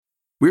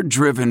We're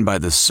driven by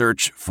the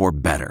search for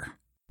better.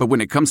 But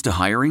when it comes to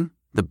hiring,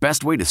 the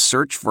best way to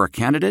search for a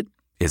candidate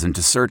isn't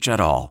to search at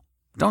all.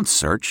 Don't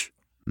search.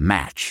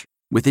 Match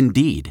with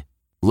Indeed.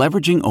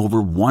 Leveraging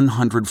over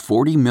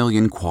 140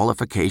 million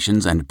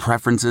qualifications and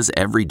preferences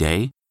every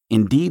day,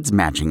 Indeed's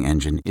matching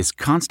engine is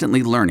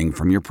constantly learning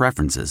from your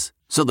preferences.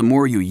 So the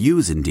more you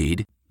use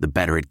Indeed, the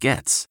better it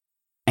gets.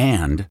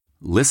 And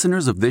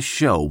listeners of this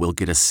show will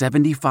get a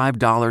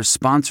 $75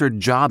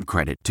 sponsored job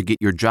credit to get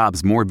your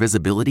jobs more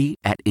visibility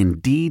at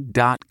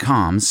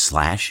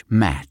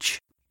Indeed.com/match.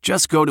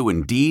 Just go to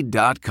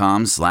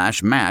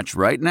Indeed.com/match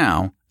right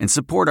now and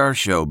support our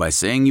show by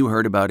saying you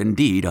heard about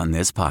Indeed on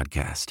this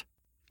podcast.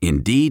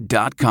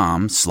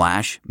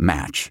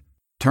 Indeed.com/match.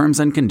 Terms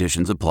and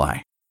conditions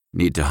apply.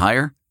 Need to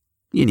hire?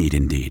 You need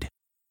Indeed.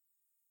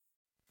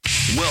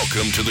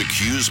 Welcome to the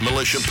Q's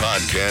Militia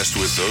Podcast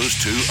with those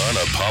two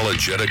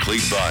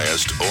unapologetically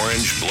biased,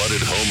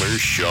 orange-blooded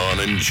homers, Sean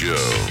and Joe.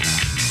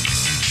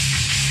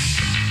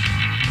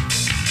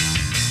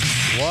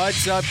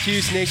 What's up,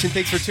 Q's Nation?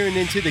 Thanks for tuning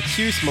into the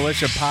Q's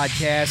Militia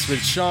Podcast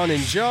with Sean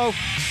and Joe.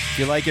 If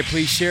you like it,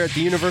 please share it.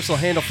 The universal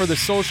handle for the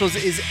socials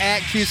is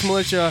at Q's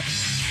Militia.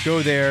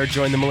 Go there,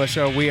 join the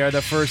militia. We are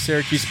the first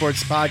Syracuse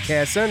sports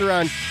podcast centered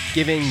around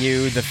giving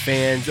you, the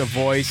fans, a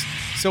voice.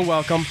 So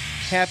welcome.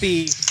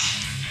 Happy,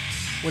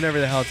 whatever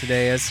the hell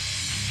today is,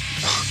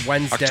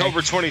 Wednesday.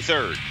 October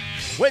 23rd.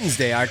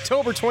 Wednesday,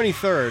 October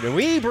 23rd. And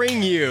we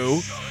bring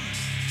you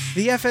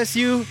the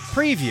FSU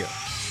preview.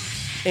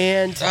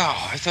 And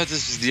I thought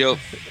this was the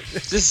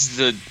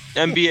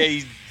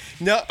NBA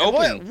no,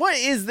 Open. What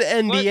is the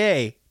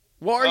NBA?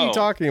 What are you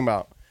talking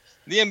about?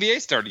 The NBA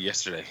started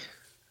yesterday.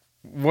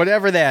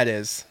 Whatever that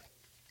is,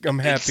 I'm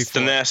happy It's for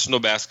the it. National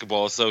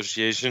Basketball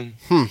Association.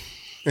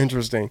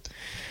 Interesting.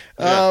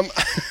 Yeah.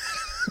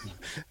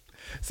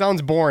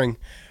 Sounds boring.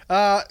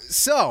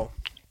 So,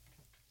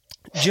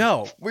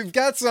 Joe, we've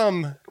got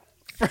some.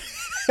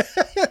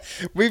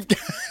 we've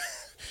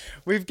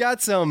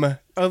got a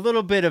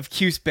little bit of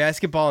Cuse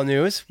basketball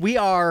news. We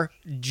are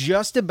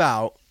just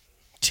about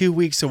 2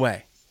 weeks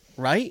away,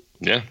 right?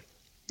 Yeah.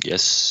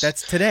 Yes.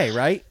 That's today,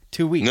 right?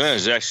 2 weeks. No,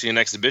 there's actually an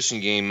exhibition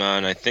game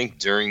on, I think,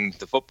 during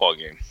the football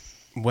game.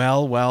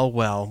 Well.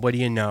 What do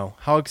you know?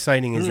 How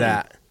exciting is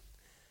that?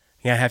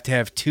 You have to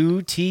have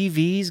two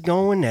TVs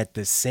going at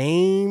the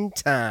same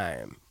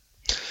time.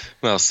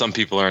 Well, some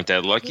people aren't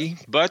that lucky,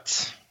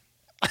 but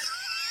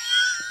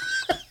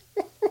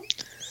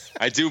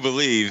I do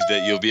believe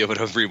that you'll be able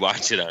to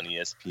rewatch it on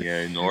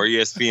ESPN or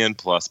ESPN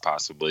Plus,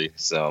 possibly.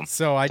 So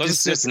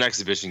it's just an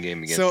exhibition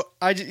game against.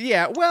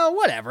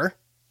 Whatever.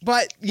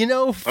 But,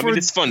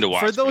 it's fun to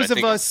watch. For those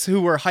of us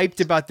who were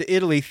hyped about the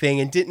Italy thing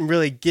and didn't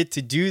really get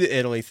to do the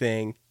Italy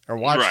thing or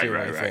watch the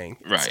Italy thing,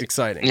 it's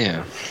exciting.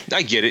 Yeah,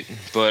 I get it,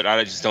 but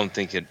I just don't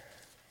think it.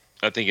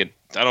 I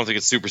don't think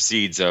it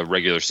supersedes a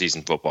regular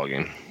season football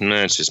game.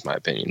 That's just my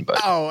opinion.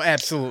 But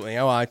absolutely.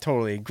 I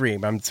totally agree.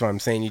 That's what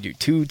I'm saying. You do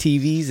two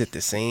TVs at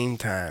the same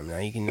time. Now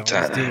you can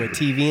always do a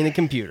TV and a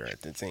computer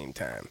at the same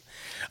time.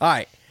 All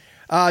right.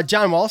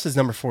 John Wallace is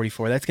number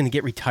 44. That's going to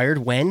get retired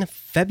when?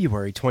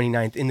 February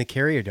 29th in the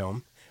Carrier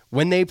Dome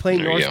when they play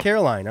North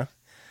Carolina.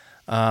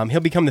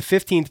 He'll become the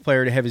 15th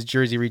player to have his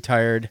jersey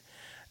retired.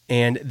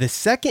 And the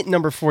second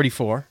number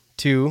 44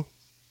 to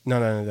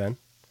none other than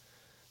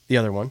the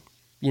other one.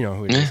 You know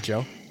who it is,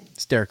 Joe.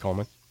 It's Derek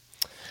Coleman.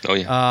 Oh,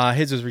 yeah.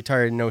 His was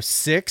retired in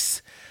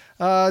 06.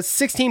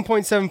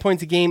 16.7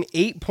 points a game,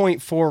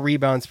 8.4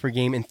 rebounds per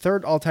game, and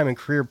third all-time in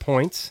career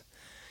points.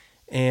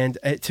 And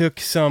it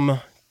took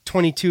some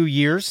 22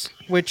 years,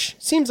 which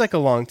seems like a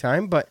long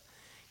time, but,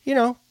 he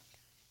earned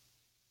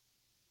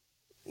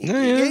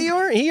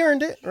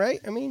it, right?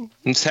 I mean,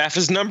 it's half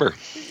his number.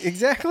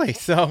 Exactly.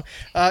 So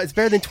it's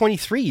better than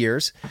 23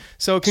 years.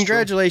 So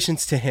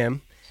congratulations to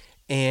him.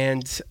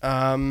 And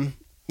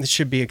this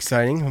should be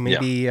exciting.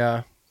 Maybe,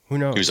 who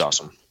knows? He was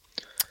awesome.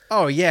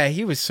 Oh, yeah.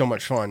 He was so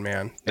much fun,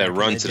 man. That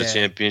run to the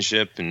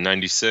championship in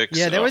 96.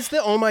 Yeah, that was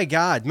the oh my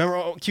God.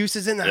 Remember, Cuse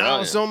is in the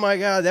house. Yeah. Oh my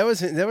God. That was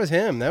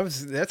him.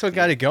 That's what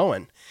got it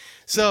going.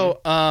 So,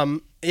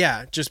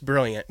 just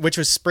brilliant. Which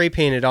was spray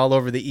painted all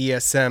over the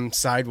ESM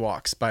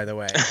sidewalks, by the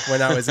way,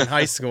 when I was in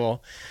high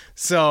school.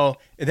 So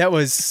that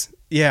was,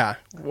 what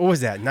was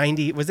that?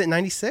 90? Was it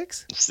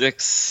 96?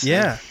 6.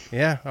 Yeah.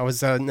 I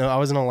was in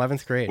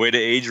 11th grade. Way to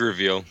age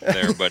reveal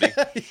there, buddy.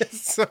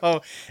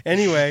 So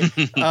anyway,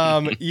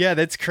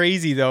 that's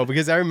crazy though,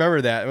 because I remember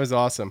that. It was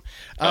awesome.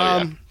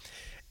 And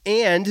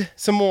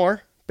some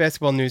more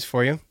basketball news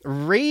for you.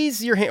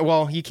 Raise your hand.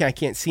 Well, I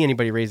can't see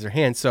anybody raise their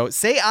hand. So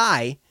say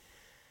aye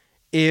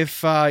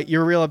if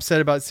you're real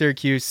upset about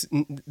Syracuse,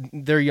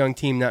 their young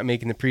team not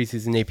making the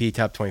preseason AP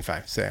top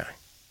 25. Say aye.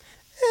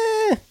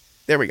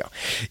 There we go.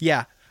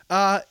 Yeah.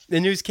 The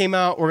news came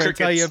out. We're going to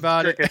tell you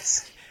about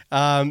it.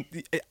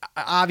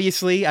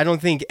 Obviously, I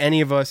don't think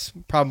any of us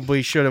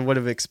probably would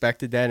have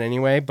expected that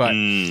anyway, but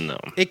no.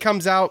 It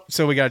comes out,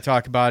 so we got to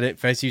talk about it.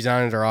 If FSU's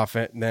on it or off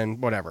it,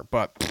 then whatever.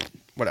 But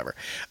whatever.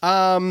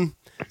 Long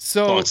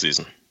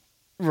season.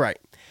 Right.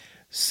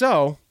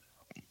 So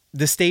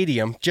the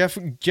Stadium, Jeff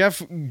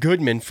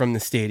Goodman from the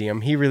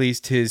Stadium, he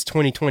released his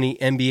 2020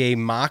 NBA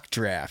mock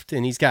draft,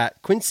 and he's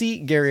got Quincy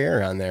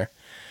Guerrero on there,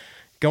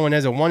 going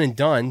as a one and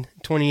done,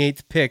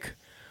 28th pick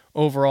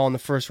overall in the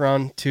first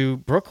round to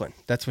Brooklyn.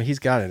 That's what he's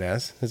got it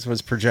as. That's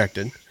what's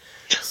projected.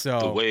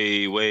 So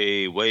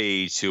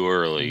way too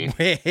early.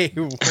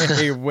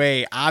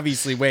 Way.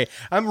 Obviously, way.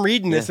 I'm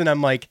reading this and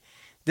I'm like,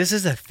 this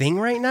is a thing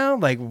right now?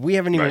 Like, we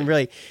haven't even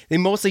really... They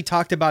mostly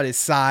talked about his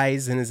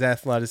size and his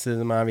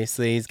athleticism,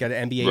 obviously. He's got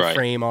an NBA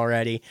frame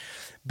already.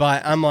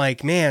 But I'm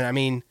like, man, I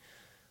mean,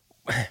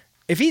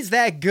 if he's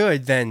that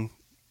good, then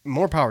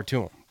more power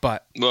to him.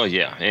 But well,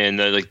 yeah. And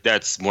like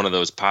that's one of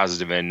those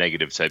positive and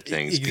negative type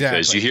things. Exactly.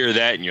 Because you hear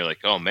that and you're like,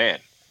 oh, man,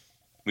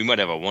 we might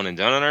have a one and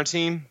done on our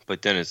team.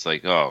 But then it's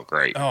like, oh,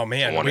 great. Oh,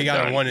 man, we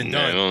got a one and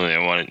done. Only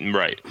a one,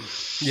 right.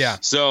 Yeah.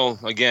 So,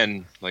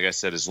 again, like I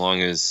said, as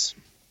long as...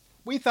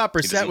 We thought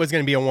Brissett was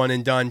going to be a one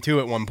and done too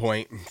at one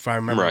point, if I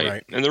remember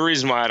right. And the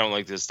reason why I don't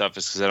like this stuff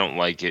is because I don't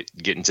like it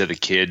getting to the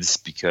kids,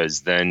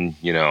 because then,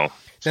 you know.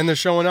 Then they're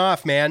showing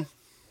off, man.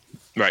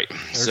 Right.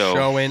 They're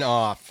showing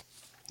off.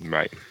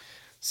 Right.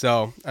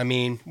 So, I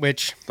mean,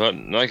 But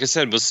like I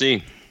said, we'll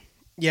see.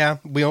 Yeah,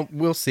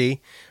 we'll see.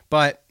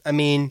 But, I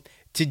mean,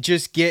 to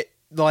just get,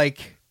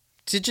 like,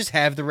 to just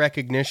have the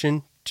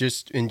recognition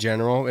just in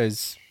general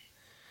is...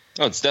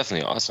 Oh, it's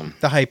definitely awesome.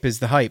 The hype is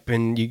the hype,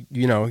 and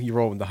you know, you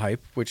roll with the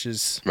hype, which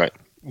is,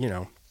 you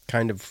know,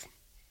 kind of,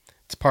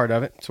 it's part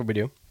of it. It's what we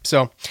do.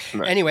 So,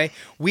 anyway,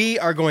 we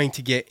are going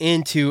to get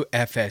into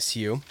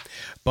FSU.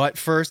 But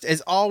first,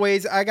 as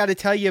always, I got to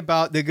tell you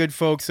about the good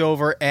folks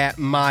over at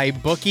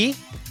MyBookie.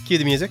 Cue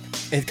the music.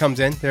 It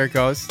comes in. There it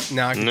goes.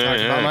 Now I can talk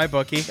about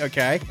MyBookie.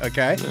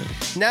 Okay.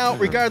 Now,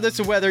 regardless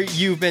of whether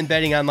you've been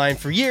betting online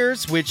for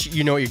years, which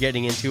you know what you're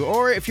getting into,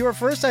 or if you're a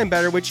first-time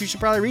bettor, which you should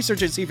probably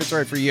research and see if it's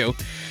right for you,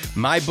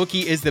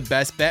 MyBookie is the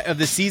best bet of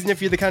the season if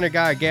you're the kind of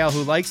guy or gal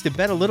who likes to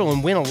bet a little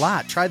and win a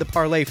lot. Try the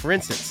parlay, for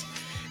instance.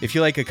 If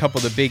you like a couple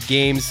of the big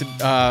games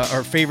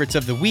or favorites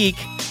of the week,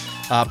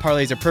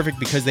 parlays are perfect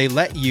because they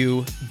let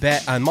you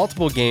bet on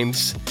multiple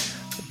games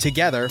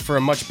together for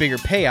a much bigger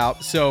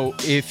payout. So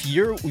if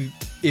you're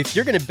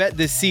going to bet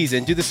this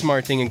season, do the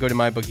smart thing and go to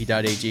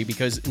mybookie.ag,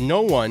 because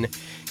no one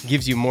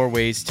gives you more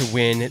ways to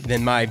win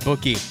than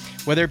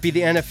MyBookie. Whether it be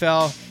the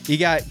NFL, you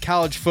got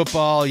college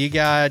football, you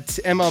got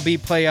MLB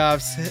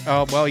playoffs,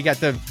 you got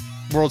the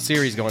World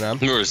Series going on.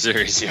 World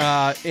Series,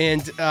 yeah.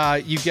 And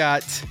you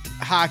got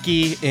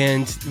hockey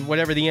and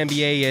whatever the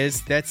NBA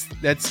is,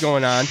 that's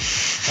going on.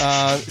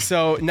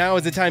 So now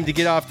is the time to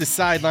get off the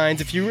sidelines.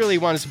 If you really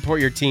want to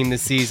support your team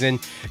this season,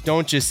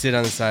 don't just sit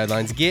on the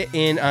sidelines. Get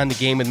in on the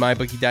game with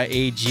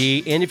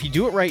mybookie.ag. And if you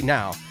do it right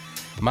now,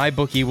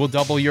 MyBookie will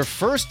double your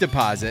first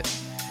deposit.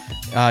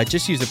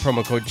 Just use the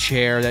promo code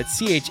CHAIR, that's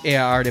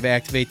CHAIR, to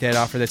activate that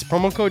offer. That's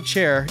promo code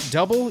CHAIR.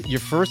 Double your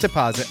first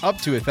deposit up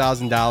to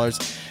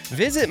 $1,000.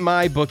 Visit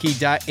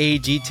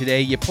mybookie.ag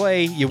today. You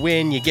play, you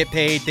win, you get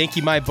paid. Thank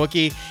you,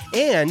 MyBookie.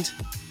 And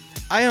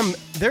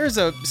there's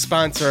a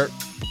sponsor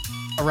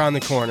around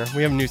the corner.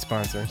 We have a new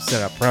sponsor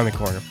set up around the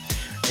corner.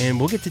 And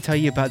we'll get to tell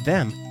you about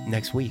them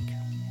next week.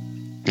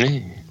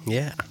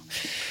 Yeah.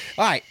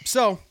 All right,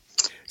 so.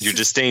 Your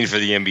disdain for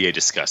the NBA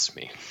disgusts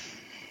me.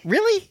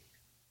 Really?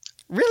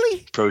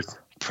 Really?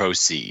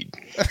 Proceed.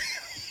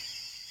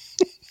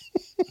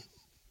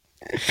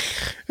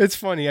 It's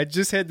funny. I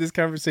just had this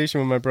conversation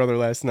with my brother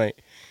last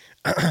night.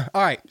 All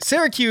right.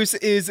 Syracuse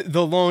is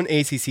the lone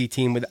ACC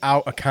team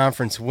without a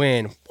conference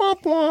win.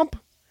 Womp womp.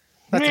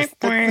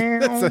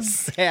 That's a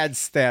sad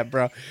stat,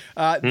 bro.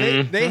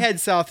 They head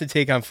south to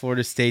take on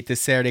Florida State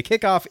this Saturday.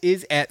 Kickoff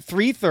is at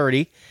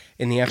 3:30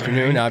 in the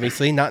afternoon,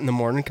 obviously, not in the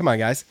morning. Come on,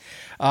 guys.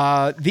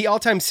 The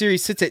all-time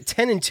series sits at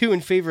 10-2 in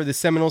favor of the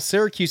Seminoles.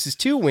 Syracuse's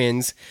 2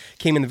 wins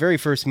came in the very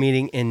first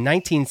meeting in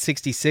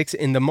 1966.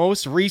 In the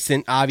most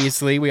recent,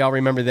 obviously, we all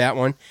remember that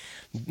one,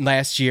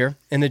 last year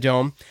in the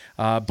Dome.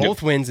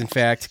 Both wins, in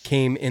fact,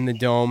 came in the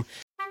Dome.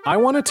 I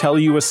want to tell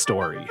you a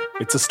story.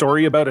 It's a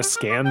story about a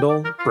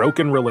scandal,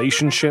 broken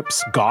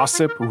relationships,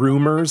 gossip,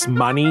 rumors,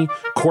 money,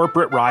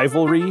 corporate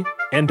rivalry,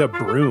 and a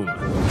broom.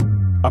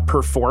 A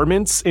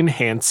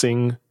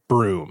performance-enhancing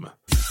broom.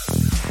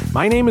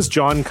 My name is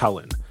John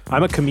Cullen.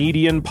 I'm a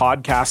comedian,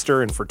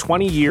 podcaster, and for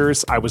 20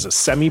 years, I was a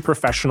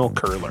semi-professional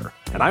curler.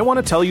 And I want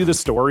to tell you the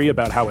story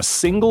about how a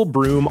single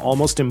broom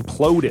almost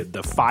imploded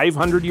the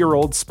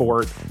 500-year-old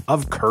sport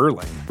of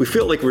curling. We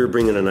felt like we were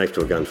bringing a knife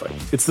to a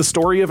gunfight. It's the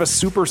story of a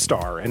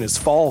superstar and his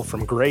fall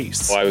from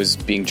grace. Well, I was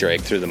being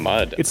dragged through the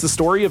mud. It's the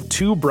story of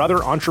 2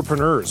 brother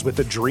entrepreneurs with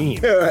a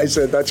dream. I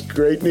said, that's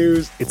great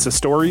news. It's a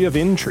story of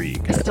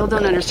intrigue. I still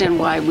don't understand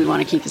why we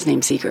want to keep his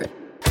name secret.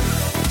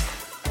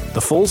 The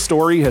full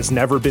story has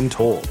never been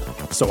told,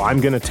 so I'm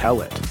going to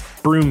tell it.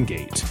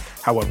 Broomgate,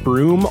 how a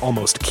broom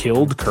almost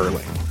killed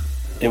curling.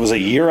 It was a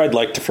year I'd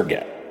like to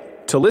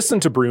forget. To listen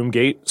to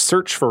Broomgate,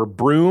 search for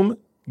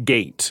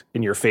Broomgate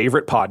in your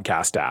favorite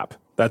podcast app.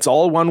 That's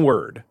all one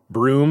word,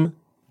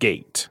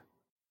 Broomgate.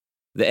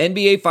 The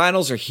NBA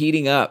Finals are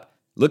heating up.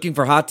 Looking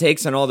for hot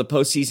takes on all the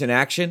postseason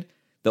action?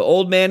 The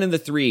Old Man and the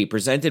Three,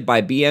 presented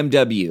by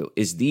BMW,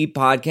 is the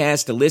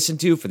podcast to listen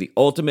to for the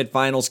ultimate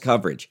finals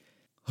coverage.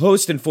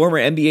 Host and former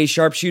NBA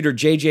sharpshooter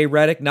JJ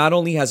Redick not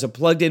only has a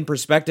plugged-in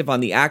perspective on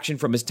the action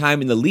from his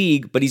time in the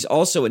league, but he's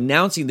also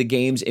announcing the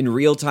games in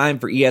real time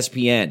for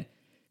ESPN.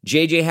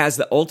 JJ has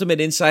the ultimate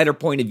insider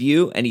point of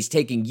view, and he's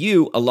taking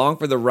you along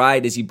for the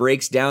ride as he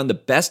breaks down the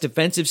best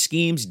defensive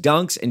schemes,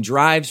 dunks, and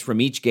drives from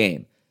each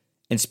game.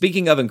 And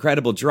speaking of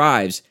incredible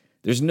drives,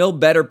 there's no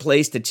better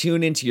place to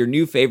tune into your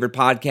new favorite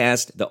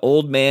podcast, The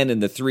Old Man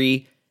and the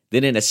Three,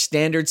 than in a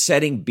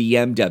standard-setting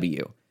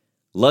BMW.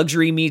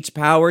 Luxury meets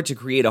power to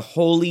create a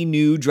wholly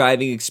new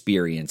driving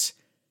experience.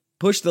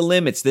 Push the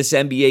limits this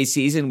NBA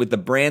season with the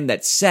brand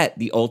that set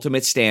the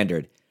ultimate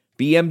standard.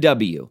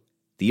 BMW,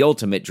 the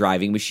ultimate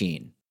driving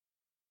machine.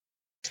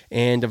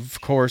 And,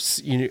 of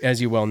course, as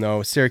you well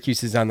know,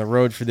 Syracuse is on the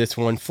road for this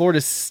one.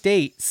 Florida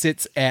State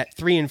sits at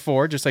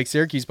 3-4, just like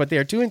Syracuse, but they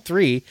are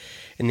 2-3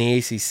 in the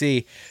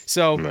ACC.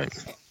 So,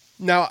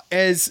 now,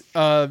 as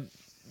a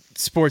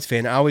sports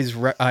fan,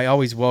 I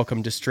always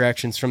welcome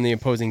distractions from the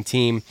opposing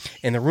team,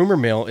 and the rumor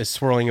mill is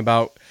swirling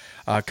about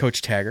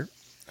Coach Taggart.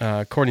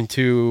 According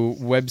to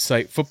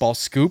website Football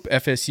Scoop,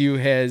 FSU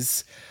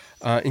has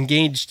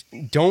engaged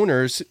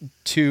donors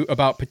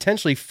about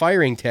potentially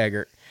firing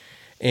Taggart.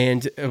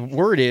 And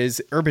word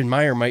is Urban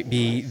Meyer might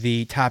be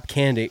the top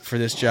candidate for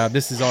this job.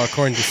 This is all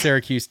according to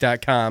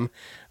Syracuse.com.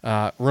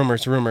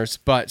 Rumors,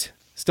 but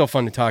still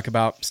fun to talk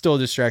about. Still a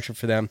distraction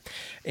for them.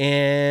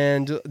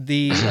 And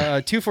the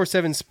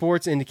 247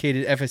 Sports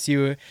indicated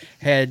FSU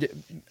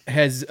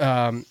has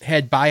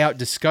had buyout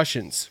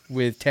discussions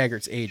with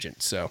Taggart's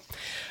agent. So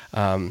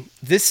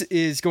this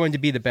is going to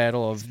be the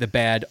battle of the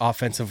bad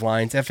offensive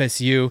lines.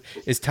 FSU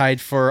is tied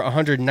for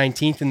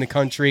 119th in the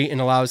country and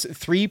allows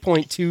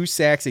 3.2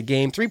 sacks a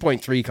game,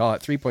 3.3, call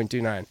it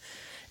 3.29.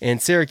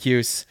 And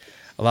Syracuse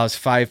allows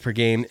 5 per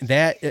game.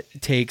 That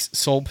takes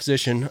sole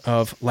position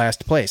of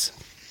last place.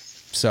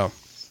 So,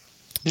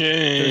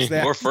 yay,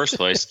 or first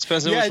place.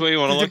 Depends on which way you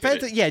want to look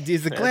at it. Yeah,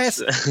 is the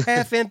glass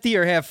half empty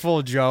or half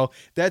full, Joe?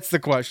 That's the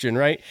question,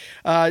 right?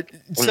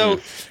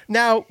 So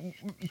now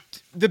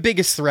the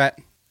biggest threat,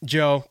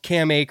 Joe,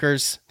 Cam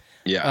Akers.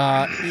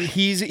 Yeah,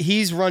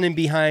 he's running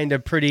behind a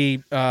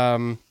pretty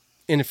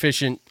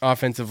inefficient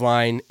offensive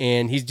line,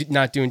 and he's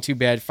not doing too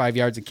bad, 5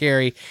 yards a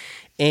carry.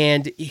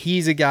 And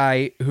he's a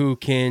guy who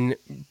can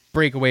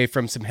break away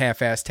from some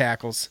half-ass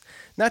tackles.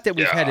 Not that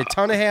we've had a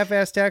ton of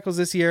half-ass tackles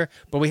this year,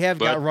 but we have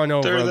got run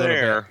over a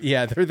little bit.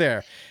 Yeah, they're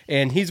there.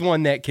 And he's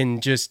one that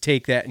can just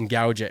take that and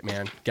gouge it,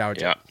 man.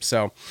 Gouge it.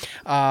 So,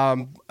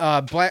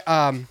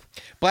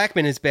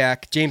 Blackman is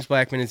back. James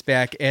Blackman is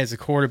back as a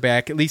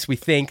quarterback. At least we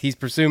think he's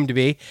presumed to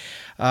be.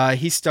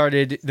 He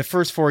started the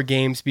first 4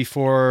 games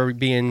before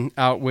being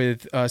out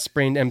with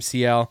sprained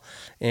MCL,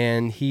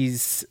 and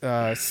he's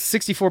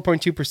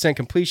 64.2%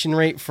 completion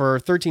rate for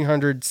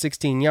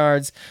 1,316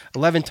 yards,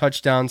 11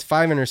 touchdowns,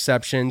 5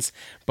 interceptions.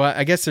 But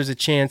I guess there's a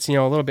chance, a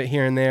little bit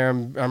here and there.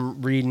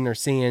 I'm reading or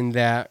seeing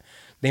that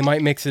they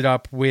might mix it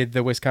up with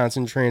the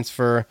Wisconsin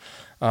transfer,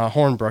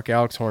 Hornbrook,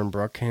 Alex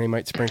Hornbrook, and they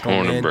might sprinkle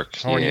him in.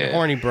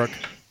 Hornibrook,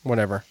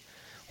 whatever.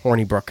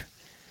 Hornibrook.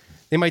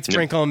 They might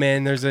sprinkle him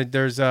in.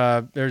 There's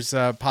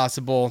a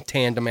possible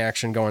tandem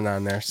action going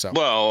on there. So,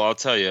 well, I'll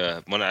tell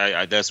you, when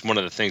that's one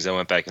of the things I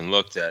went back and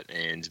looked at.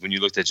 And when you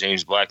looked at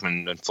James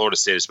Blackman and Florida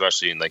State,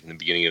 especially in the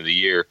beginning of the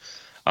year,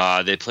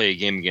 they play a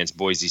game against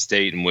Boise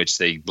State in which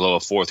they blow a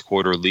fourth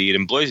quarter lead.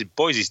 And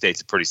Boise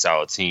State's a pretty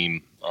solid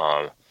team.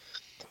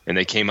 And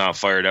they came out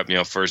fired up,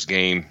 first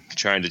game,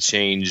 trying to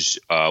change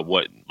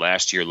what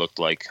last year looked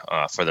like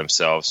for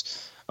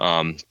themselves.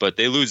 But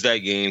they lose that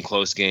game,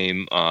 close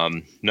game,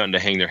 nothing to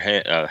hang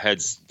their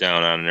heads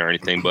down on or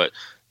anything. But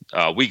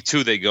week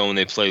 2, they go and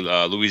they play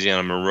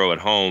Louisiana Monroe at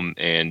home,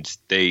 and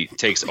they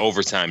takes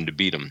overtime to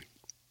beat them.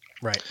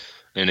 Right.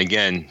 And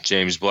again,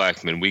 James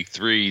Blackman, week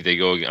 3, they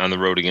go on the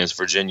road against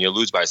Virginia,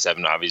 lose by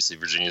 7. Obviously,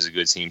 Virginia's a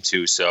good team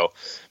too. So,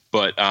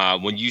 but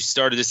when you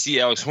started to see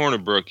Alex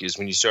Hornibrook is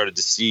when you started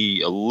to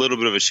see a little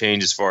bit of a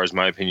change as far as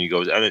my opinion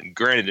goes.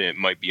 Granted, it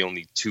might be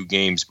only 2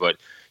 games, but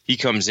he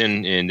comes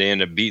in and they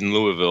end up beating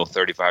Louisville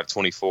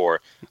 35-24.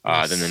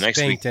 Then the next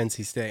week,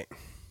 NC State.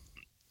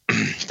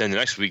 Then the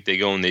next week they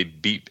go and they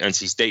beat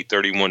NC State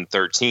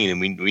 31-13, and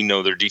we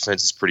know their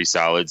defense is pretty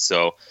solid.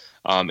 So,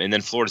 and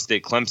then Florida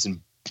State Clemson.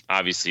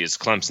 Obviously, it's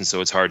Clemson, so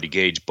it's hard to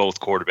gauge.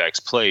 Both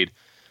quarterbacks played.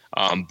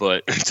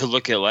 But to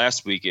look at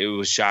last week, it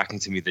was shocking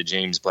to me that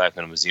James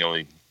Blackman was the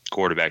only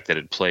quarterback that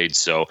had played.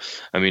 So,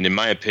 I mean, in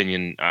my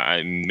opinion,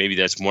 maybe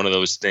that's one of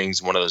those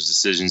things, one of those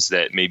decisions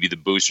that maybe the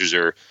boosters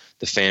or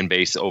the fan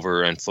base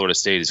over in Florida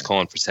State is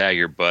calling for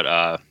Taggart.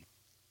 But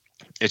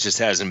it just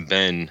hasn't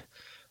been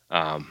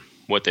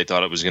what they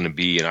thought it was going to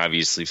be. And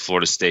obviously,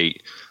 Florida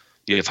State,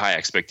 you have high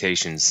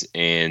expectations,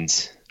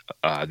 and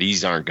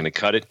these aren't going to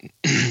cut it.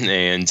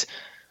 And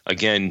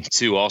again,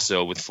 too,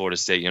 also with Florida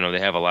State, they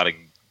have a lot of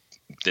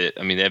they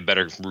have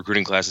better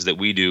recruiting classes that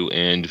we do.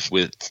 And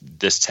with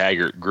this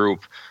Taggart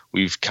group,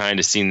 we've kind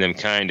of seen them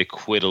kind of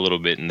quit a little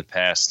bit in the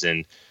past.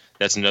 And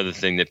that's another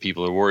thing that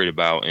people are worried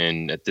about.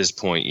 And at this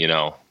point,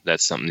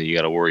 that's something that you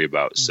got to worry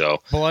about. So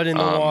blood in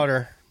the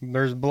water.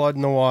 There's blood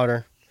in the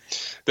water.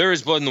 There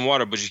is blood in the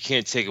water, but you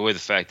can't take away the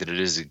fact that it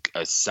is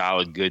a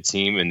solid, good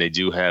team, and they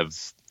do have,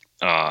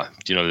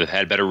 they've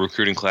had better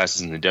recruiting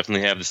classes, and they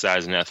definitely have the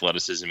size and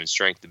athleticism and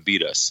strength to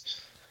beat us.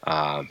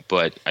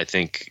 But I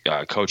think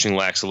coaching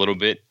lacks a little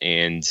bit,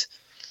 and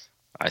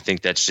I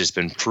think that's just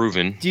been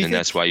proven, and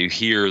that's why you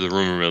hear the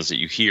rumor mills that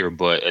you hear.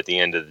 But at the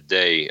end of the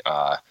day,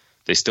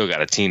 they still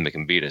got a team that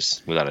can beat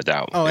us without a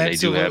doubt. Oh, and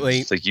absolutely. They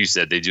do have, like you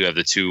said, they do have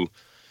the 2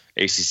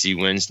 ACC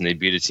wins, and they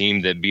beat a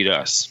team that beat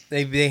us.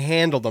 They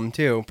handled them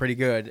too pretty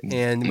good,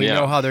 and we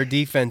know how their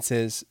defense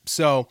is.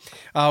 So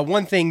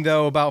one thing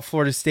though about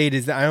Florida State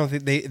is that I don't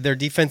think their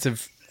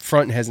defensive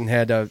front hasn't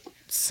had a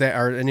sack,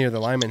 or any of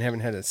the linemen haven't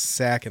had a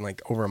sack in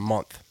like over a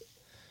month.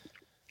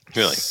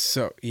 Really?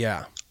 So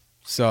yeah.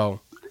 So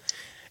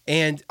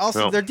and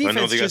also their defense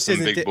I know they got just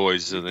some isn't big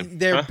boys. So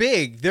they're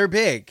big. They're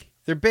big,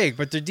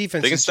 but their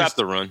defense. They can stop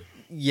the run.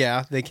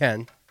 Yeah, they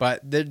can,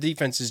 but their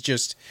defense is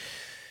just.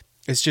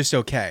 It's just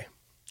okay.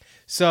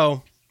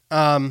 So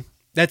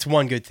that's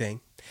one good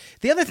thing.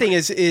 The other thing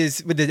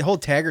is with the whole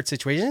Taggart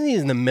situation, isn't he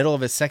in the middle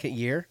of his second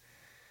year?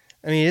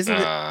 I mean, isn't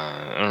it?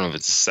 I don't know if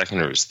it's his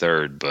second or his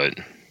third, but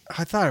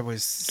I thought it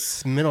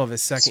was middle of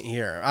his second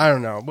year. I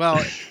don't know. Well,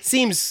 it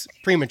seems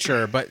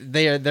premature, but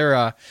they're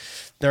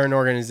an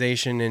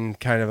organization, and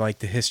kind of like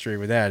the history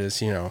with that is,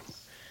 they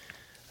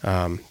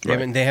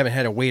haven't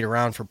had to wait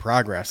around for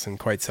progress in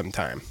quite some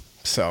time.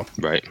 So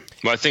right.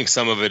 Well, I think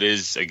some of it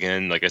is,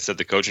 again, like I said,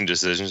 the coaching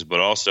decisions, but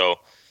also,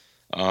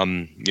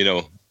 I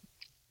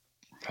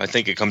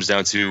think it comes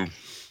down to,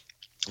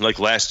 like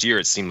last year,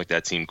 it seemed like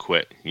that team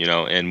quit,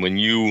 and when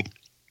you,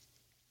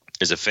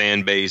 as a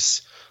fan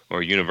base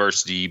or a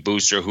university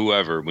booster,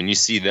 whoever, when you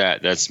see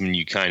that, that's when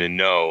you kind of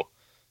know,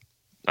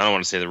 I don't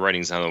want to say the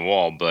writing's on the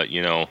wall, but,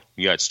 you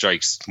got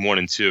strikes 1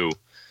 and 2,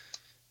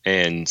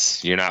 and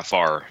you're not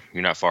far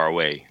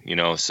away,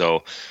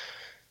 so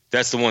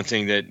that's the one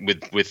thing that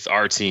with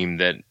our team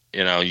that,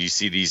 you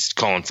see these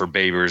calling for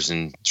Babers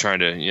and trying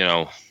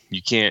to,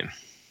 you can't,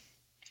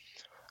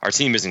 our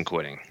team isn't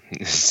quitting.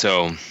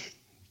 So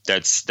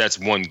that's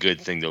one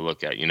good thing to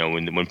look at.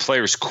 When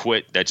players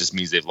quit, that just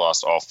means they've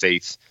lost all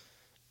faith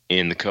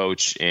in the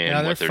coach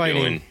and what they're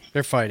doing.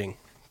 They're fighting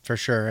for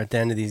sure at the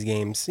end of these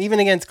games. Even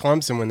against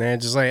Clemson, when they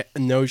had just like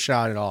no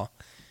shot at all,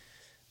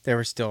 they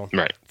were still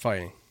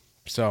fighting.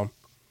 So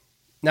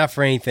not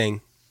for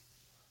anything.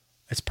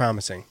 It's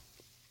promising.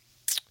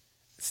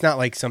 It's not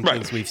like some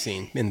things we've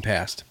seen in the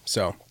past.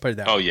 So put it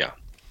that way. Oh, yeah.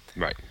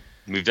 Right.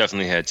 We've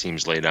definitely had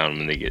teams lay down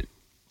when they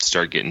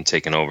start getting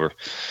taken over.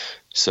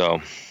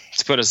 So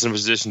it's put us in a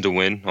position to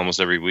win almost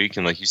every week.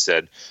 And like you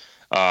said,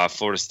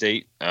 Florida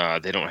State,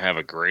 they don't have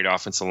a great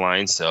offensive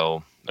line.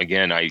 So,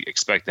 again, I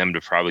expect them to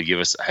probably give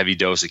us a heavy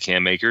dose of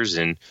Cam Akers.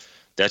 And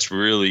that's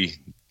really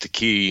the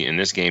key in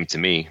this game to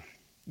me.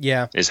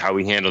 Yeah. Is how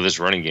we handle this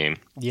running game.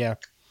 Yeah.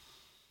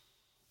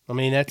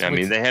 They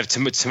have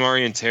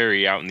Tamarian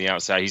Terry out on the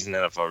outside. He's an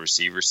NFL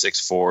receiver,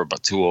 6'4",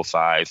 about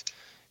 205.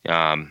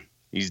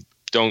 He's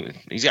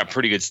got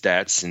pretty good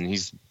stats, and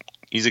he's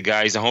a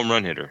guy. He's a home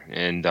run hitter,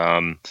 and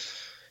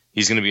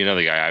he's going to be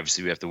another guy.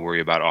 Obviously, we have to worry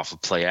about off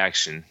of play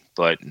action.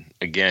 But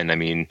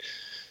again,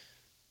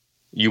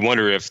 you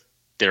wonder if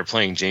they're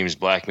playing James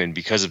Blackman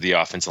because of the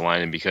offensive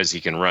line and because he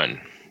can run.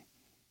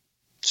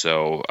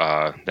 So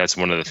that's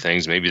one of the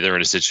things. Maybe they're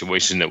in a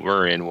situation that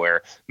we're in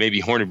where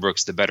maybe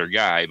Hornibrook's the better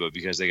guy, but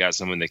because they got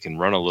someone that can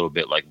run a little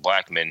bit like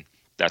Blackman,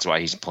 that's why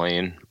he's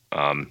playing.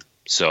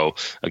 So,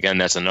 again,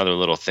 that's another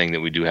little thing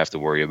that we do have to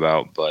worry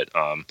about. But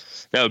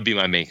that would be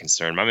my main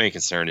concern. My main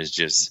concern is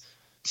just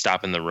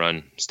stopping the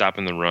run.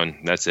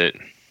 That's it.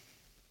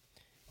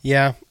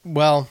 Yeah.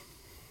 Well,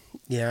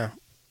 yeah.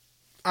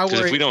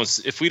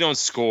 Because if we don't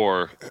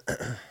score,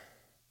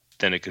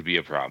 then it could be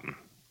a problem.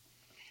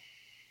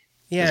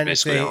 Yeah, and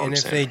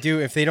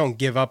if they don't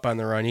give up on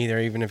the run either,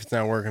 even if it's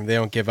not working, if they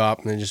don't give up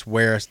and they just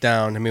wear us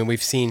down.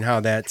 We've seen how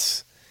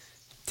that's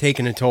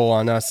taken a toll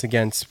on us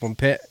against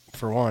Pitt,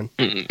 for one.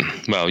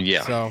 Well,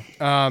 yeah. So,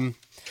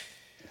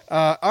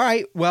 all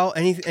right. Well,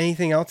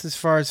 anything else as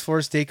far as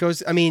Florida State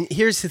goes?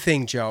 Here's the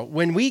thing, Joe.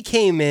 When we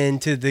came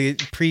into the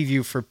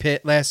preview for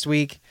Pitt last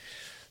week,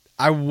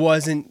 I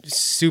wasn't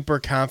super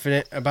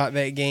confident about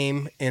that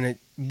game, and it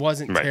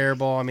wasn't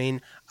terrible.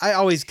 I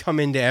always come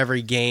into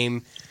every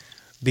game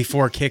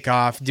before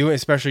kickoff,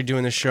 especially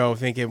doing the show,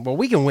 thinking, well,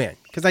 we can win.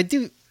 Because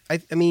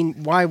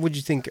why would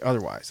you think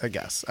otherwise, I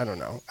guess? I don't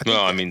know.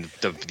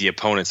 The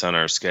opponents on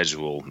our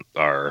schedule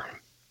are,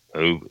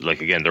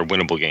 again, they're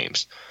winnable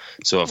games.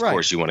 So, of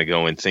course, you want to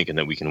go in thinking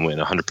that we can win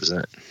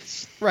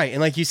 100%. Right.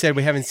 And like you said,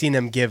 we haven't seen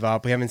them give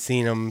up. We haven't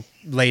seen them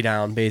lay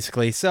down,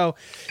 basically. So,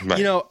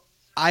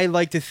 I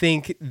like to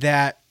think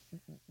that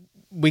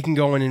we can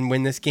go in and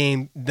win this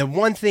game. The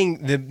one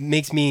thing that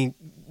makes me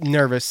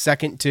nervous,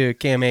 second to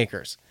Cam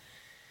Akers,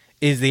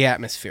 is the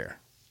atmosphere.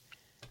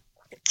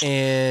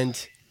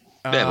 And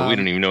but we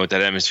don't even know what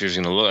that atmosphere is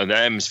going to look.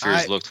 That atmosphere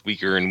has looked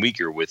weaker and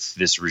weaker with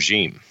this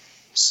regime.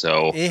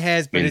 So it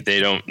has, but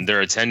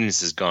their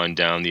attendance has gone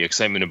down. The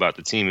excitement about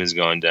the team has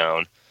gone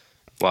down,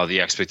 while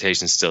the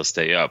expectations still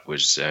stay up.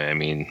 Which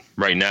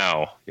right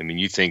now,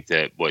 you think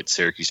that what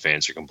Syracuse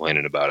fans are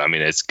complaining about.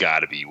 It's got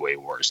to be way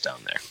worse down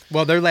there.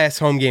 Well, their last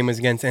home game was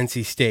against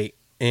NC State,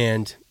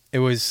 and it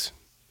was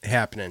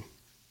happening.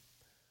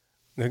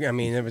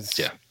 It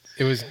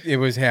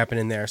was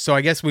happening there. So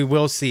I guess we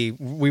will see.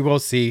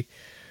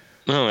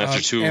 Well,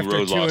 after two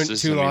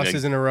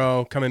losses in a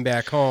row, coming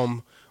back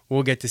home,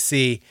 we'll get to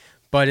see.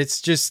 But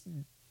it's just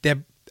that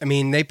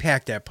they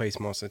pack that place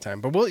most of the time.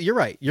 But you're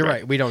right.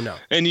 Right. We don't know,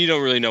 and you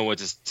don't really know what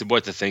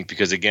to think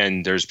because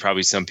again, there's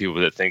probably some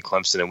people that think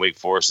Clemson and Wake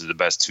Forest are the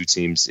best two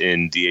teams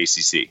in the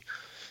ACC.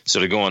 So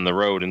to go on the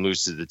road and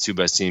lose to the two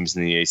best teams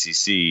in the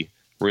ACC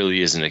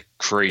really isn't a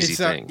crazy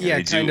thing. Yeah,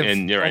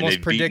 and you're right.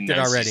 They've predicted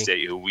already. NC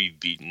State, who we've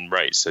beaten,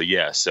 right? So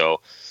yeah.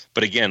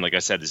 But again, like I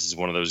said, this is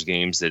one of those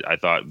games that I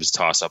thought was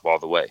toss up all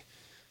the way.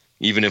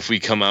 Even if we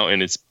come out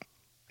and it's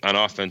on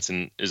offense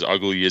and as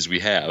ugly as we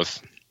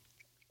have,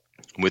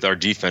 with our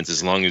defense,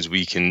 as long as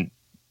we can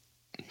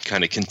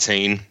kind of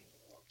contain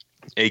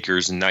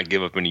Akers and not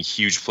give up any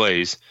huge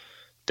plays,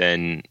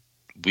 then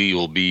we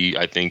will be,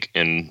 I think,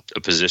 in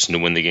a position to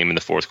win the game in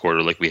the fourth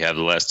quarter like we have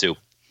the last two.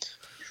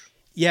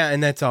 Yeah,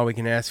 and that's all we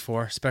can ask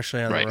for,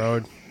 especially on the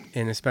road,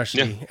 and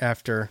especially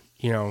after,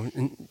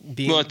 being...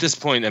 Well, at this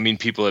point,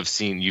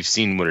 you've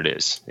seen what it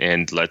is,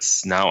 and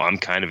now I'm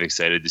kind of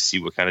excited to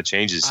see what kind of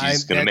changes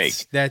he's going to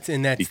make. That's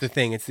the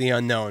thing. It's the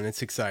unknown.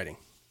 It's exciting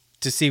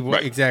to see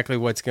exactly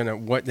what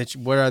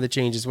are the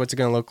changes, what's it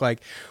going to look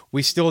like.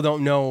 We still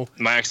don't know.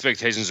 My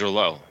expectations are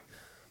low.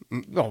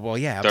 Oh, well,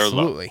 yeah,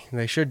 absolutely.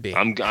 They should be.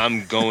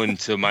 I'm going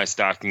to my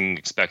stocking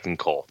expecting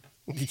Cole.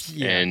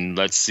 Yeah. And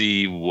let's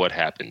see what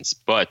happens.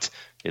 But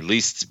at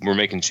least we're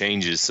making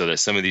changes so that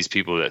some of these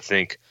people that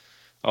think,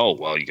 oh,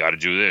 well, you got to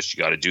do this,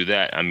 you got to do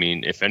that.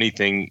 If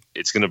anything,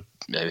 it's gonna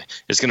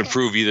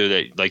prove either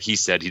that, like he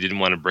said, he didn't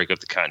want to break up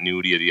the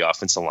continuity of the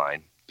offensive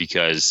line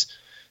because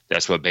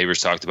that's what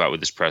Babers talked about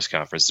with this press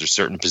conference. There's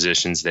certain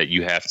positions that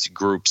you have to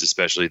groups,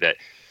 especially that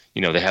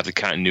they have the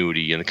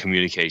continuity and the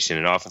communication.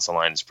 And offensive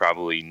line is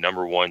probably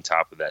number one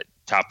top of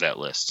that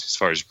list as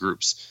far as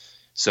groups.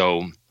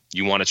 So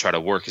you want to try to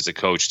work as a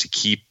coach to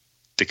keep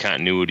the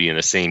continuity and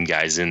the same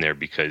guys in there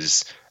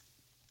because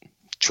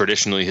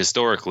traditionally,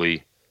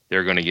 historically,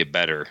 they're going to get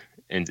better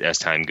as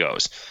time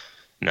goes.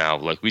 Now,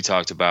 like we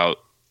talked about,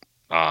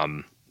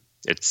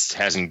 it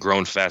hasn't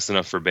grown fast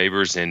enough for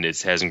Babers and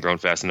it hasn't grown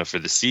fast enough for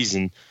the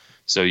season.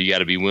 So you got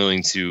to be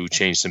willing to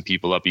change some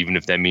people up, even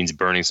if that means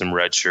burning some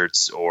red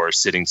shirts or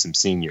sitting some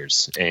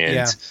seniors.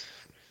 And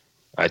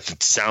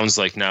it sounds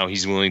like now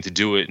he's willing to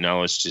do it.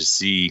 Now let's just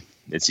see.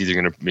 It's either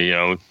going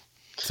to,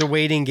 it's a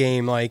waiting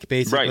game, like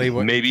basically.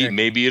 Right.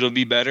 Maybe it'll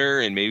be better,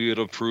 and maybe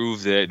it'll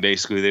prove that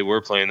basically they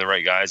were playing the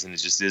right guys, and it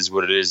just is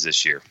what it is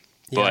this year.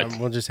 Yeah, but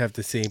we'll just have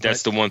to see.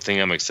 That's the one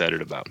thing I'm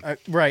excited about.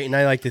 Right, and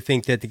I like to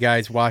think that the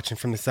guys watching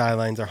from the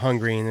sidelines are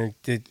hungry, and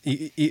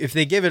if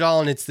they give it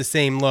all and it's the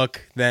same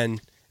look, then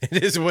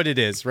it is what it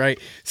is, right?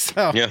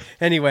 So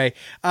anyway,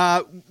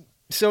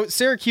 so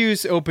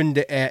Syracuse opened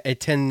at a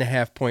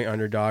 10.5-point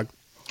underdog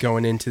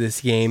going into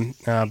this game.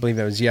 I believe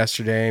that was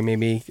yesterday,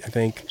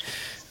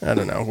 I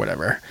don't know,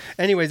 whatever.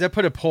 Anyways, I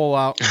put a poll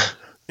out,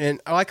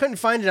 and I couldn't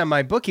find it on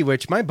my bookie,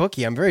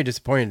 I'm very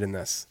disappointed in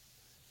this.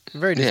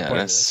 I'm very disappointed. Yeah,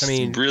 that's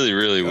really,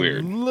 really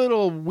weird. A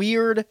little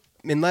weird,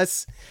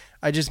 unless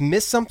I just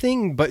missed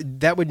something,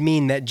 but that would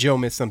mean that Joe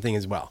missed something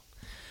as well.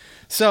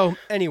 So,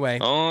 anyway.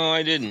 Oh,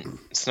 I didn't.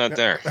 It's not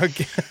there.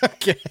 Okay.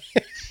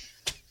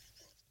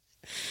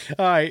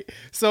 All right.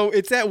 So,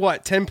 it's at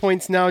what, 10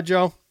 points now,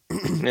 Joe?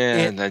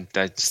 Yeah,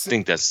 I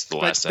think that's the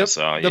last I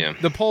saw.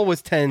 The poll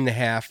was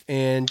 10.5,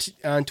 and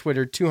on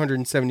Twitter,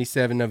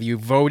 277 of you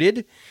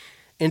voted,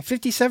 and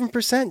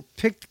 57%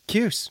 picked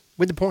Cuse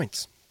with the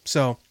points.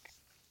 So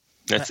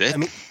that's it.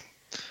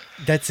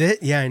 That's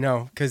it. Yeah, I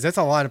know, because that's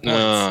a lot of points.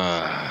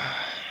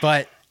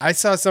 But I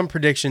saw some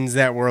predictions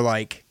that were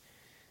like,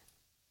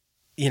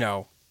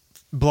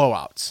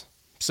 blowouts.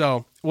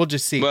 So we'll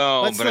just see.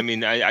 Well,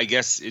 I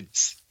guess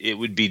it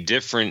would be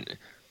different.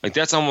 Like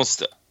that's almost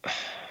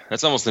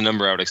the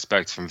number I would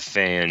expect from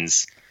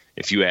fans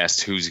if you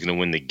asked who's going to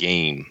win the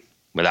game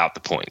without the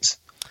points.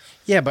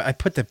 Yeah, but I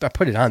put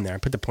it on there. I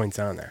put the points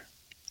on there.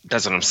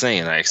 That's what I'm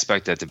saying. I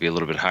expect that to be a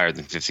little bit higher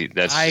than 50.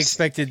 I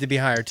expect it to be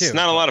higher too. It's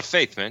not a lot of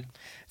faith, man.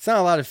 It's not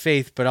a lot of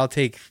faith, but I'll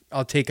take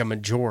a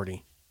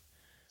majority.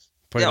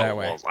 Put it that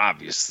way. Well,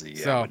 obviously,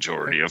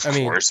 majority, of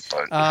course.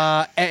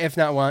 But if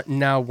not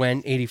now,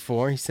 when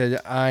 84, he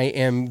said, I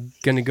am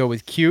going to go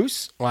with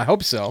Cuse. Well, I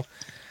hope so.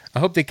 I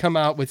hope they come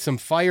out with some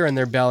fire in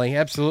their belly.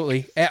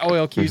 Absolutely. At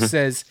Oil Cuse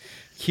says,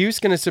 Cuse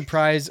going to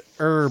surprise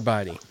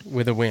everybody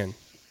with a win.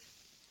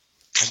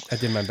 I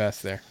did my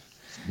best there.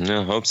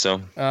 No, hope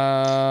so.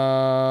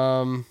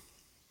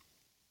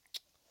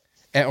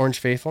 At Orange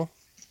Faithful,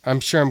 I'm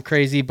sure I'm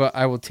crazy, but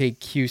I will take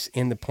Cuse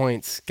in the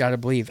points. Gotta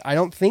believe. I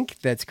don't think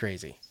that's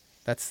crazy.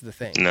 That's the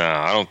thing. No,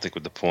 I don't think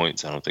with the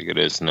points. I don't think it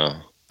is,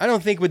 no. I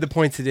don't think with the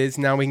points it is,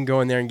 now we can go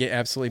in there and get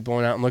absolutely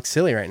blown out and look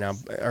silly right now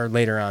or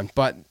later on.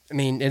 But, I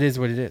mean, it is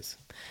what it is.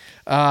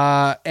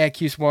 At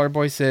Cuse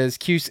Waterboy says,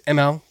 Cuse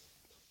ML,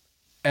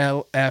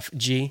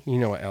 LFG. You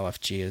know what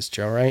LFG is,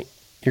 Joe, right?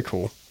 You're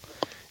cool.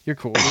 You're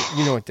cool.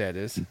 You know what that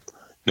is.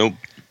 Nope.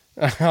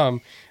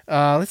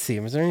 Let's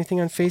see. Was there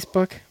anything on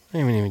Facebook? I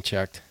haven't even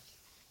checked.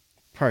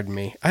 Pardon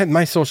me.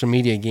 My social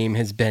media game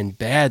has been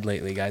bad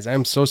lately, guys.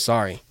 I'm so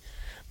sorry.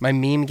 My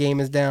meme game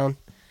is down.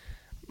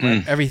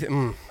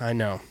 Everything. I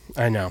know.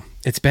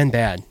 It's been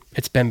bad.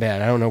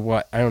 I don't know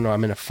what. I don't know.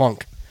 I'm in a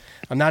funk.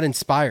 I'm not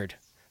inspired.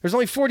 There's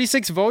only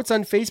 46 votes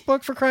on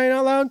Facebook, for crying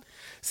out loud.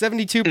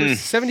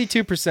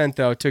 72%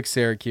 though took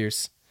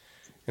Syracuse.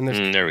 And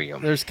there we go.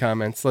 There's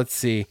comments. Let's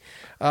see.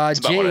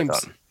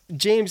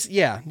 James.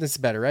 Yeah, this is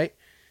better, right?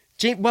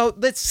 Well,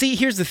 let's see.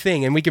 Here's the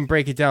thing, and we can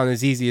break it down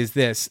as easy as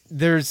this.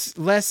 There's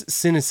less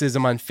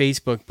cynicism on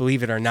Facebook,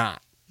 believe it or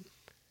not,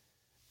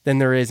 than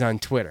there is on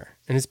Twitter.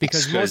 And it's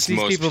because most of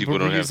these people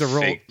don't use have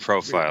their fake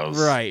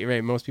profiles.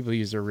 Right. Most people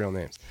use their real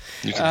names.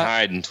 You can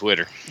hide in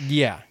Twitter.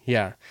 Yeah.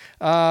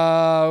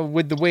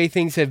 With the way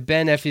things have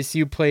been,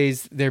 FSU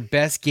plays their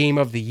best game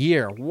of the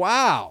year.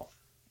 Wow.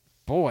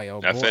 Boy,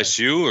 oh boy.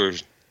 FSU or?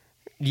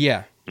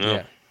 Yeah.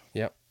 No.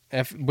 Yeah.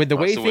 Yep. With the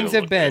way things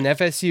have been,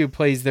 FSU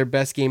plays their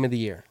best game of the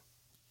year.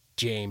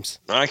 James.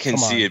 I can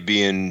see it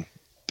being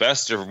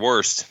best or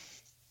worst.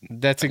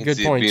 That's a good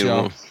point,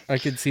 Joe. I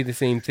could see the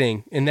same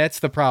thing. And that's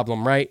the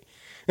problem, right?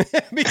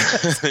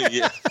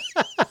 Yeah.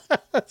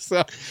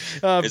 So,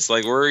 it's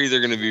like we're either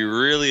going to be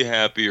really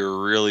happy or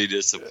really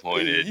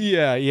disappointed.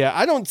 Yeah.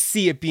 I don't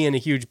see it being a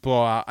huge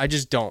blowout. I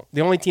just don't.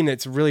 The only team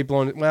that's really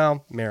blown it,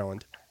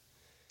 Maryland.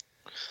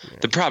 Yeah.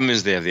 The problem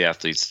is they have the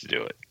athletes to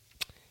do it.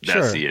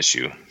 That's the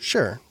issue.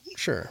 Sure.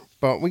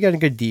 But we got a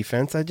good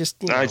defense. I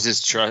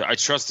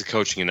trust the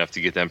coaching enough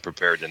to get them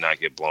prepared to not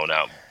get blown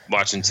out.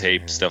 Watching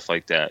tape, stuff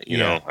like that. You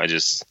know, I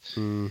just.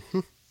 Mm-hmm.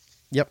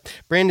 Yep.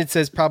 Brandon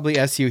says probably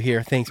SU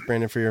here. Thanks,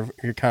 Brandon, for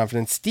your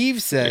confidence.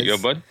 Steve says, there you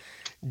go, bud.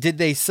 Did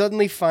they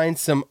suddenly find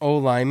some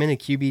O-lineman? A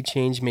QB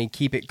change may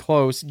keep it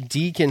close.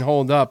 D can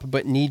hold up,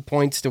 but need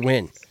points to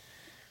win.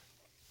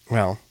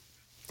 Well,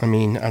 I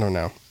mean, I don't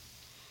know.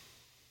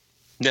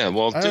 Yeah,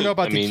 well, I don't know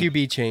about the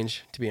QB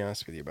change, to be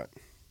honest with you, but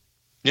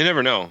you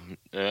never know.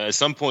 At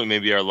some point,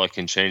 maybe our luck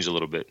can change a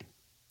little bit.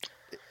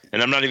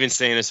 And I'm not even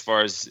saying as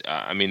far as,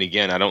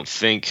 again, I don't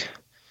think,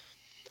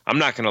 I'm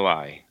not going to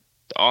lie.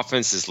 The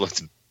offense has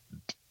looked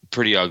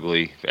pretty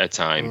ugly at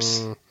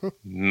times,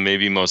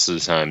 maybe most of the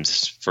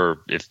times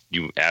for if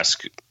you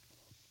ask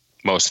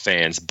most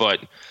fans. But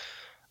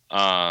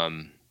I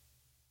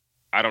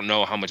don't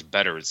know how much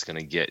better it's going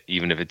to get,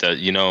 even if it does.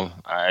 You know,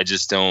 I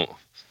just don't.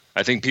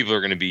 I think people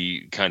are going to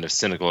be kind of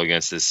cynical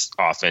against this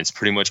offense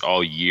pretty much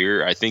all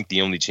year. I think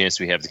the only chance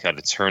we have to kind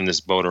of turn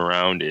this boat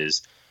around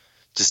is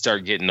to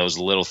start getting those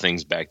little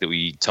things back that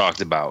we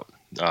talked about.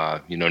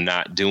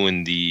 Not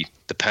doing the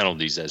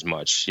penalties as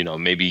much,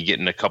 maybe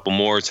getting a couple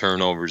more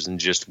turnovers than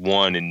just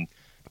one. And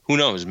who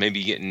knows,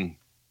 maybe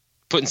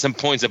putting some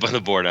points up on the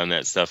board on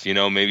that stuff,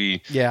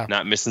 maybe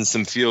not missing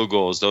some field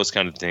goals, those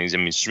kind of things. I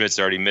mean, Schmidt's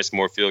already missed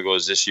more field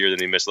goals this year than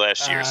he missed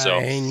last year. So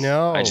I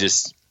know.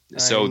 Just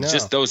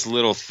those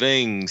little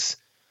things,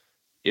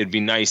 it'd be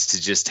nice to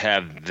just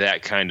have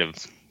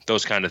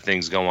those kind of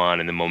things go on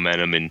in the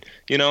momentum. And,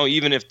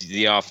 even if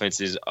the offense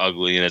is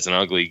ugly and it's an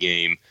ugly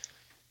game,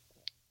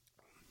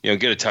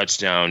 get a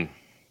touchdown,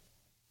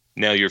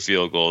 nail your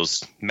field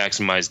goals,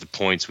 maximize the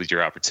points with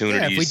your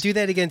opportunities. Yeah, if we do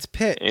that against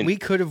Pitt, we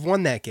could have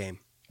won that game.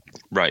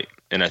 Right.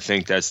 And I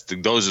think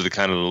those are the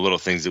kind of the little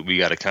things that we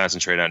got to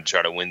concentrate on to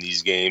try to win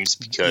these games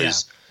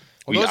because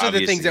those are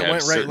the things that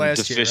went right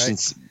last year,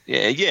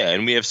 right? Yeah,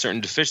 and we have certain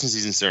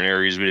deficiencies in certain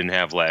areas we didn't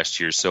have last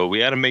year. So we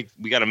got to make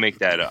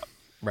that up.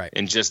 Right.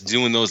 And just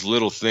doing those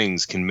little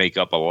things can make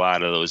up a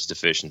lot of those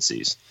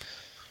deficiencies.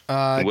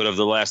 What of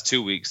the last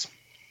 2 weeks?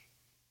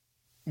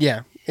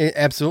 Yeah,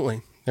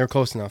 absolutely. They're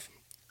close enough.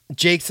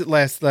 Jake's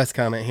last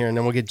comment here, and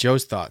then we'll get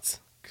Joe's thoughts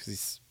because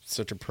he's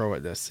such a pro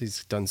at this.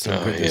 He's done so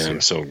good this year.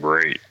 I'm so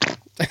great.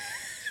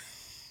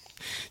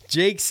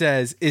 Jake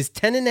says, is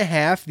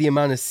 10.5 the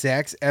amount of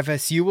sacks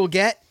FSU will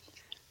get?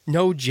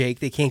 No, Jake,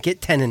 they can't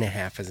get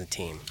 10.5 as a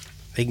team.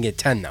 They can get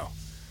 10, though.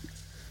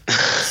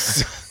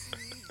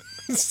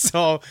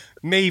 So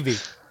maybe,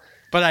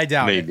 but I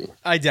doubt it.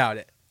 I doubt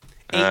it.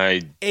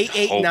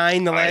 8,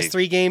 9, the last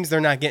 3 games,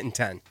 they're not getting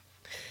 10.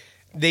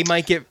 They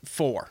might get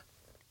 4.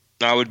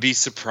 I would be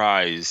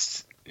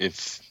surprised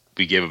if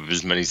we gave up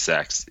as many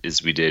sacks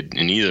as we did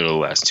in either of the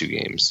last 2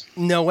 games.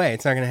 No way.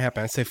 It's not going to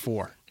happen. I'd say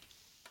 4.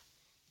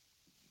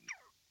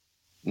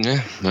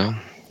 Yeah, well.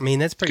 I mean,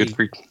 that's pretty.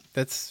 Good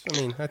I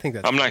think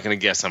that's. I'm not going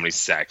to guess how many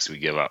sacks we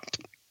give up.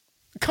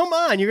 Come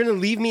on. You're going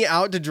to leave me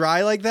out to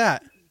dry like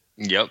that?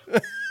 Yep.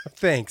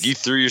 Thanks. You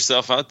threw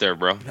yourself out there,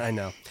 bro. I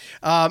know.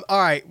 All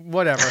right.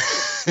 Whatever.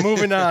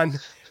 Moving on.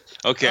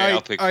 Okay, all right,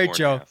 I'll pick 4.5. All right,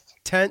 Joe.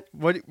 10.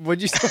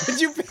 What'd you say?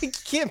 What'd you pick? You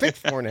can't pick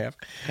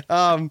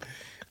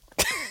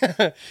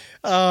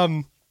 4.5.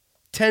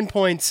 10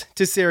 points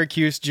to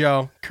Syracuse,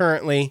 Joe.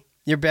 Currently,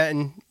 You're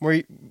betting.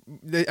 We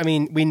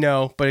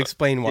know, but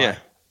explain why. Yeah.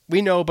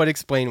 We know, but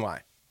explain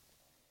why.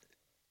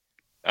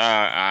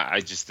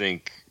 I just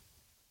think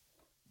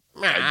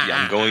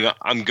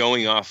I'm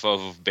going off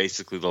of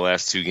basically the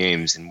last two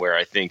games, and where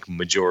I think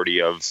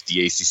majority of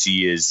the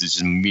ACC is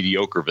just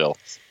Mediocreville,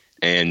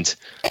 and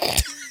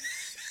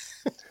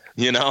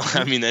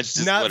that's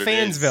just not what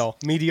Fansville,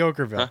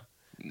 Mediocreville.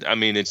 Huh? I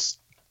mean, that's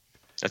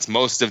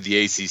most of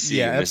the ACC.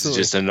 Yeah, and this is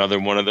just another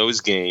one of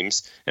those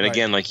games. And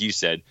again, like you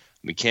said,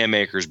 Cam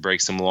Akers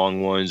breaks some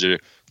long ones, or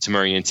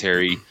Tamarian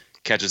Terry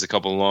catches a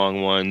couple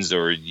long ones,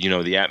 or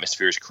the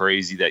atmosphere is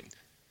crazy. That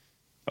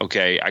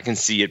okay, I can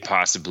see it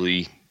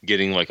possibly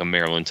getting like a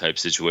Maryland type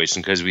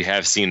situation because we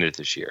have seen it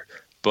this year.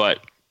 But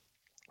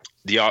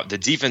the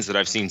defense that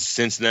I've seen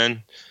since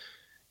then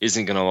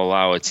isn't going to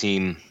allow a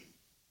team,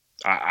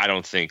 I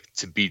don't think,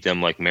 to beat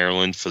them like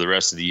Maryland for the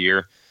rest of the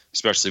year,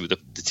 especially with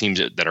the teams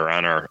that are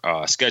on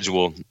our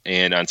schedule.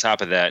 And on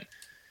top of that,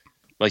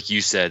 like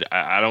you said,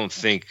 I don't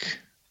think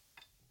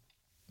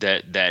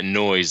that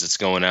noise that's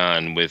going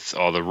on with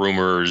all the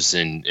rumors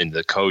and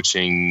the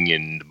coaching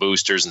and the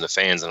boosters and the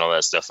fans and all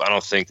that stuff, I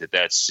don't think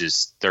that's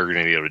just they're going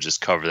to be able to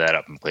just cover that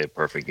up and play a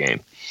perfect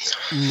game.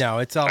 No,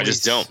 it's always. I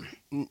just don't.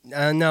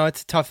 No,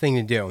 it's a tough thing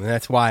to do, and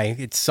that's why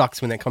it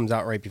sucks when it comes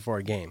out right before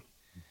a game.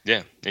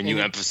 Yeah, and you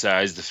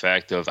emphasize the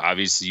fact of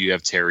obviously you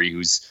have Terry,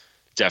 who's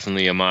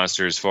definitely a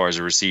monster as far as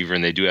a receiver,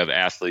 and they do have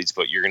athletes,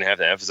 but you're going to have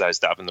to emphasize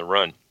stopping the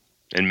run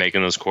and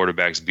making those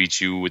quarterbacks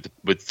beat you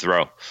with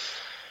throw.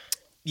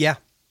 Yeah.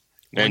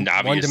 And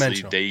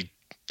obviously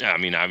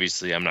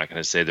obviously I'm not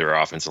going to say their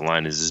offensive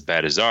line is as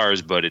bad as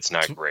ours, but it's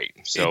not great.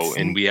 So,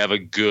 and we have a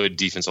good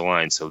defensive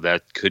line, so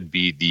that could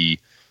be the,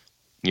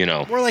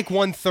 We're like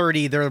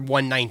 130, they're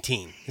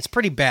 119. It's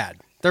pretty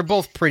bad. They're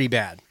both pretty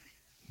bad.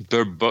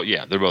 They're both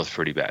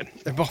pretty bad.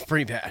 They're both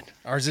pretty bad.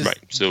 Ours is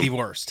the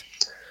worst.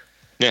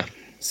 Yeah.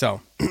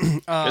 So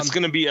it's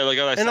going to be like,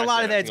 and a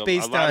lot of that's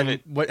based on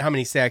how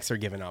many sacks they're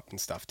giving up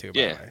and stuff too.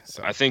 By the way.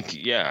 So. I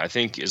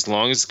think as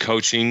long as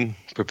coaching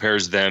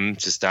prepares them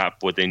to stop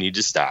what they need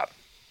to stop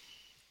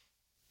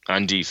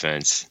on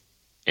defense,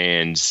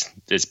 and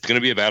it's going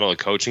to be a battle of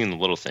coaching and the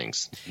little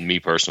things. Me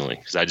personally,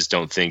 because I just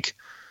don't think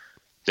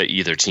that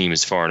either team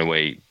is far and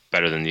away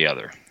better than the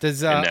other. And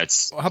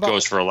that's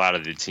goes for a lot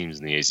of the teams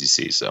in the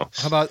ACC. So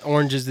how about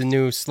Orange is the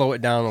New? Slow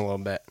it down a little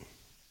bit.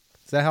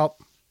 Does that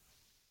help?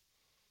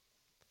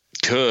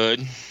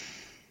 Could.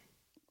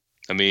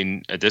 I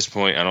mean, at this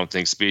point, I don't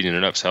think speeding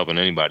it up is helping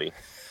anybody.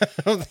 I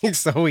don't think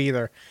so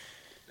either.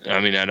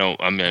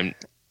 I'm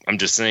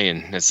just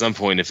saying, at some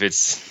point, if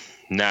it's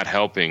not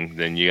helping,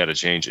 then you got to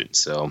change it.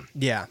 So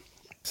yeah.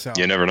 So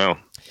you never know.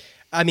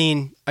 I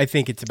mean, I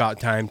think it's about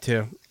time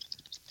to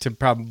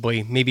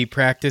probably maybe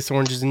practice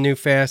Orange is the New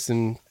fast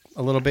and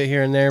a little bit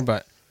here and there,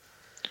 but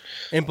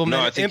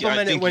implement it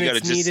when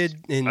it's needed.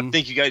 I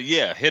think you got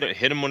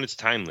hit them when it's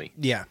timely.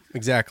 Yeah,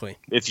 exactly.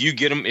 If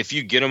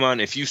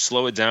you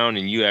slow it down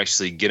and you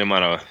actually get them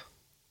on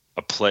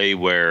a play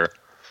where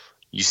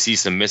you see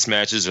some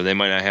mismatches or they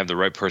might not have the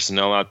right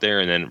personnel out there,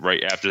 and then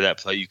right after that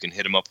play you can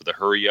hit them up with a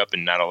hurry up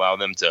and not allow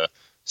them to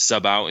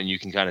sub out, and you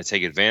can kind of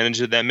take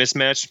advantage of that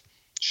mismatch.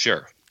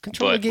 Sure.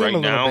 Control the game a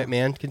little bit,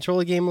 man. Control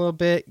the game a little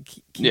bit.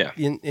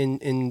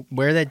 And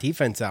wear that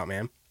defense out,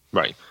 man.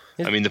 Right.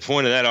 I mean, the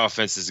point of that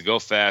offense is to go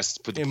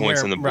fast, put the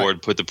points on the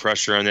board, put the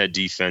pressure on that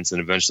defense,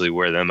 and eventually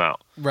wear them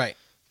out. Right.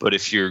 But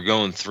if you're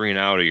going 3 and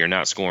out or you're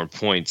not scoring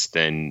points,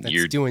 then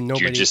you're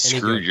just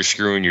screwed. You're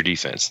screwing your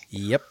defense.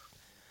 Yep.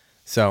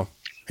 So,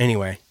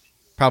 anyway,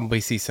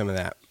 probably see some of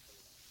that.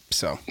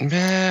 So.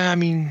 I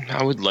mean,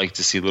 I would like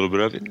to see a little bit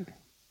of it.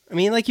 I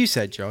mean, like you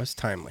said, Joe, it's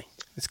timely.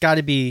 It's got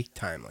to be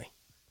timely.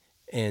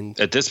 And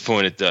at this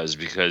point, it does,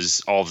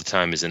 because all the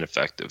time is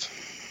ineffective.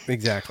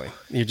 Exactly.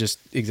 You're just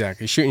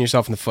shooting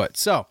yourself in the foot.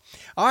 So,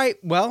 all right,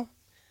 well,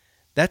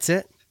 that's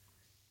it.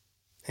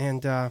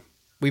 And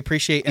we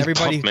appreciate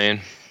everybody. Pumped,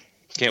 man.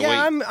 Can't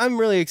wait. I'm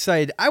really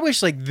excited. I wish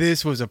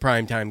this was a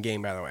primetime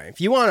game, by the way. If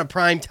you want a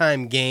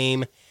primetime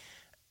game,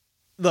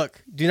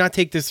 look, do not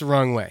take this the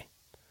wrong way.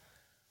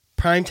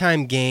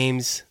 Primetime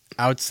games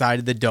outside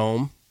of the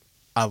dome,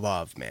 I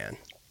love, man.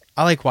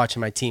 I like watching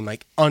my team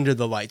under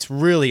the lights,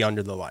 really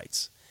under the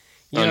lights.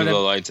 Under the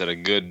lights at a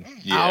good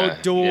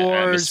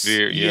outdoors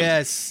atmosphere.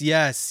 Yeah.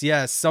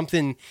 Yes.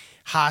 Something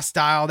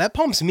hostile. That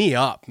pumps me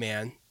up,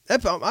 man.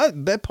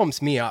 That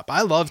pumps me up.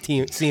 I love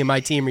seeing my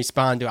team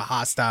respond to a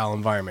hostile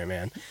environment,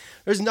 man.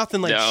 There's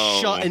nothing like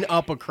shutting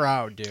up a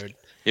crowd, dude.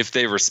 If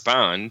they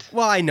respond.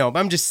 Well, I know, but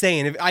I'm just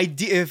saying,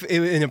 if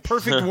in a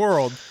perfect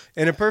world,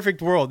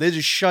 they're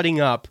just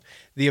shutting up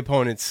the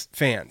opponent's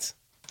fans.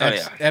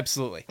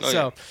 Absolutely.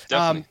 But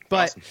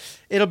awesome.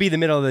 It'll be the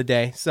middle of the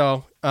day,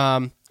 so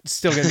it's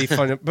still going to be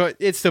fun, but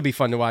it'd still be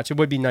fun to watch. It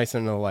would be nice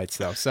under the lights,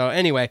 though. So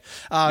anyway,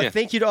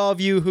 thank you to all of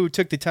you who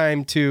took the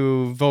time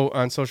to vote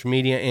on social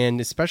media,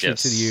 and especially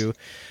to you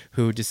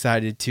who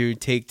decided to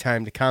take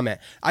time to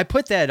comment. I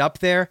put that up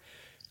there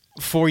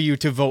for you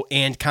to vote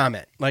and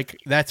comment.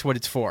 That's what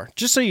it's for.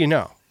 Just so you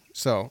know.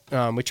 So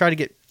we try to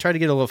get a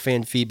little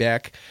fan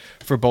feedback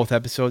for both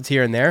episodes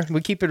here and there.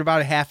 We keep it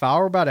about a half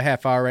hour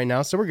right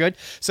now, so we're good.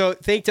 So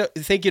thank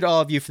you to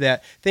all of you for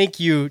that. Thank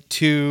you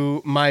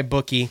to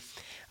MyBookie.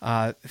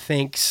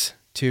 Thanks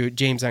to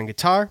James on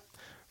guitar.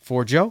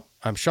 For Joe,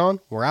 I'm Sean.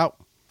 We're out.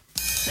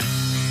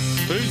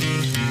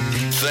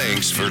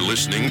 Thanks for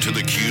listening to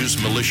the Q's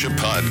Militia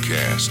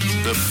Podcast,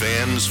 the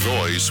fan's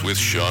voice with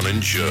Sean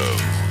and Joe.